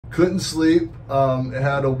Couldn't sleep.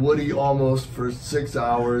 Had a woody almost for 6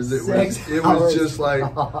 hours. It was just like,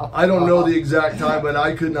 I don't know the exact time, but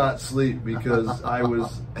I could not sleep because I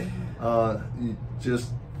was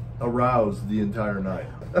just aroused the entire night.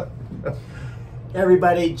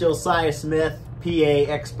 Everybody, Josiah Smith, PA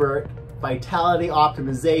expert, Vitality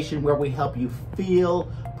Optimization, where we help you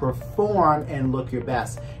feel, perform, and look your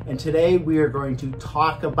best. And today we are going to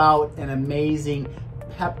talk about an amazing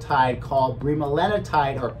peptide called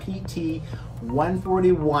Bremelanotide, or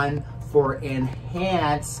PT-141, for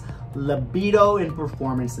enhanced libido and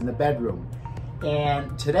performance in the bedroom.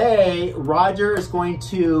 And today, Roger is going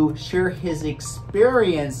to share his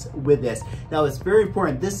experience with this. Now, it's very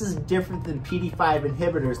important. This is different than PD-5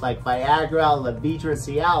 inhibitors like Viagra, Viagra, and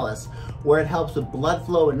Cialis, where it helps with blood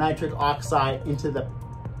flow and nitric oxide into the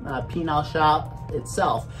penile shaft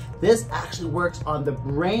itself. This actually works on the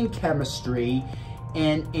brain chemistry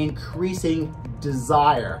and increasing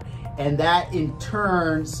desire. And that in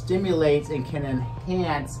turn stimulates and can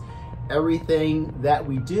enhance everything that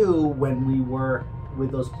we do when we were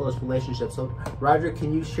with those close relationships. So Roger,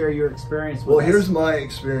 can you share your experience with us? Here's my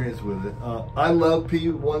experience with it. I love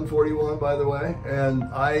P141, by the way, and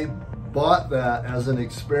I bought that as an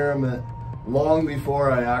experiment long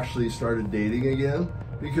before I actually started dating again,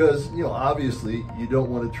 because, you know, obviously you don't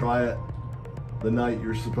want to try it the night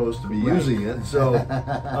you're supposed to be using it. So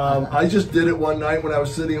I just did it one night when I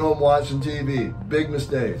was sitting home watching TV. Big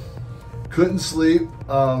mistake. Couldn't sleep.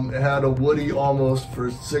 Had a woody almost for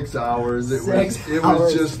 6 hours. It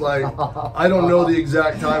was just like, I don't know the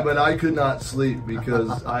exact time, but I could not sleep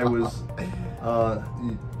because I was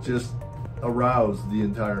just aroused the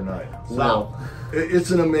entire night. So wow.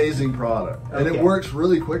 It's an amazing product, and it works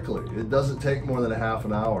really quickly. It doesn't take more than a half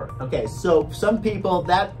an hour. Okay, so some people,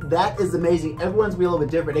 that is amazing. Everyone's be a little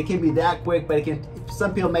bit different. It can be that quick, but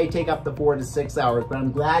some people may take up to 4 to 6 hours, but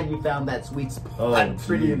I'm glad you found that sweet spot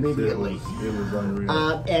pretty immediately. It was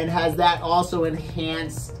unreal. And has that also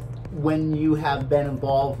enhanced when you have been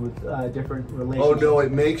involved with different relationships? Oh no,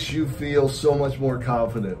 it makes you feel so much more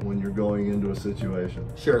confident when you're going into a situation.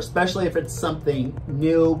 Sure, especially if it's something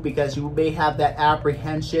new, because you may have that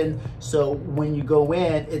apprehension. So when you go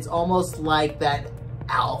in, it's almost like that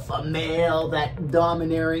alpha male, that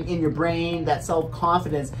domineering in your brain, that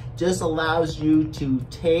self-confidence just allows you to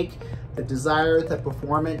take the desire, the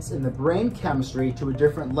performance, and the brain chemistry to a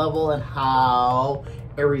different level, and how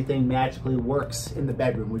everything magically works in the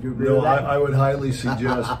bedroom. Would you agree with that? I would highly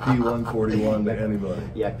suggest P141 to anybody.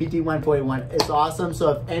 Yeah, PT-141 is awesome.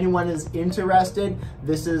 So if anyone is interested,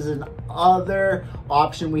 this is another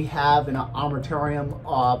option we have in an armamentarium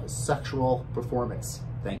of sexual performance.